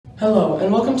Hello,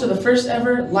 and welcome to the first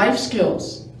ever Life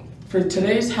Skills. For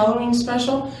today's Halloween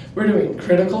special, we're doing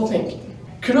critical thinking.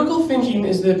 Critical thinking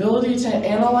is the ability to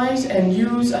analyze and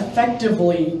use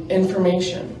effectively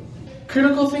information.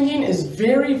 Critical thinking is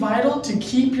very vital to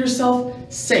keep yourself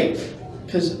safe,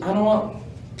 because I don't want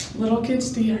little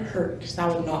kids to get hurt, because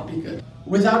that would not be good.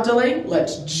 Without delay,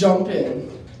 let's jump in.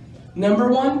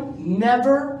 Number one,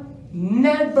 never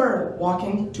walk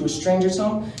into a stranger's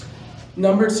home.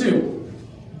 Number two,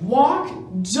 walk,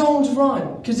 don't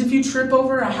run. Because if you trip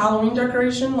over a Halloween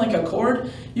decoration like a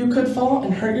cord, you could fall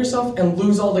and hurt yourself and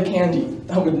lose all the candy.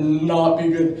 That would not be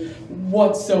good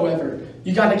whatsoever.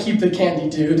 You gotta keep the candy,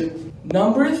 dude.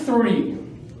 Number three,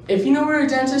 if you know where a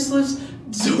dentist lives,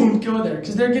 don't go there,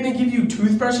 because they're gonna give you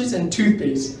toothbrushes and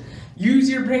toothpaste. Use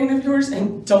your brain of yours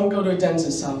and don't go to a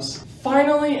dentist's house.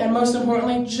 Finally, and most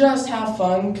importantly, just have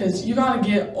fun, because you gotta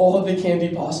get all of the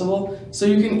candy possible so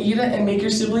you can eat it and make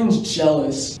your siblings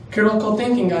jealous. Critical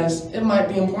thinking, guys, it might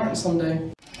be important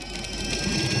someday.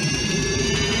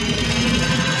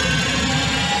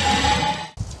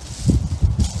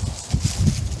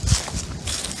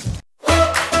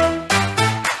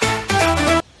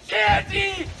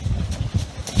 Candy!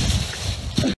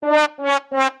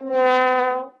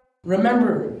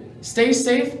 Remember, stay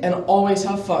safe and always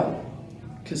have fun.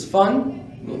 Because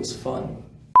fun means fun.